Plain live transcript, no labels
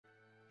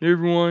Hey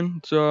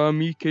everyone, it's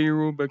me,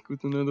 Rool, back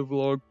with another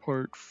vlog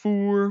part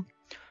 4.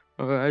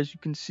 As you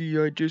can see,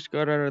 I just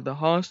got out of the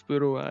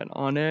hospital at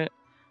Onett.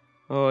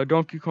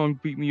 Donkey Kong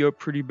beat me up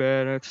pretty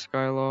bad at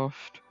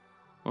Skyloft.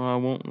 I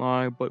won't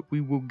lie, but we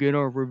will get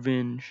our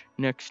revenge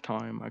next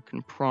time. I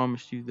can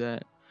promise you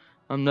that.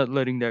 I'm not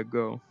letting that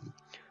go.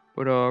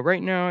 But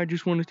right now, I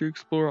just wanted to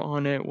explore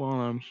Onett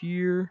while I'm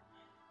here.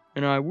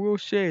 And I will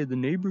say, the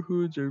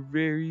neighborhoods are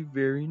very,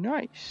 very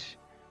nice.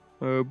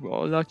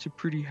 Lots of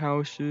pretty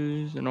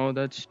houses and all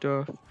that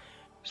stuff.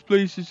 This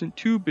place isn't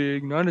too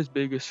big, not as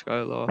big as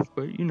Skyloft,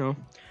 but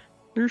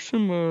there's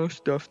some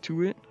stuff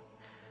to it.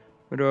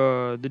 But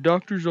the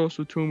doctors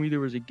also told me there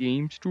was a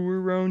game store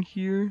around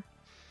here,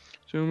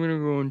 so I'm gonna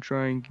go and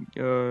try and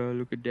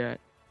look at that.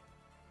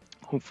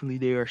 Hopefully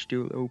they are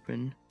still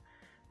open.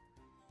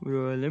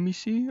 But let me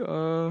see.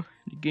 The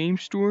game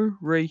store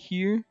right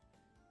here,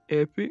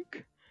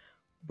 epic.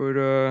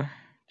 But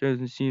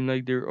doesn't seem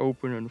like they're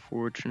open,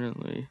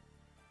 unfortunately.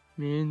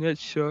 Man, that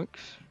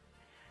sucks.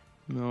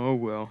 Oh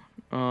well.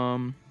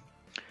 We'll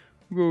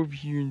go over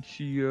here and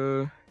see,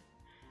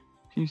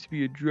 seems to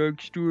be a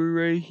drugstore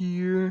right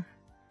here.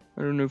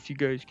 I don't know if you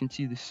guys can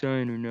see the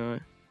sign or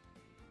not.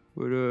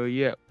 But,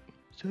 yeah.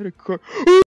 Is that a car?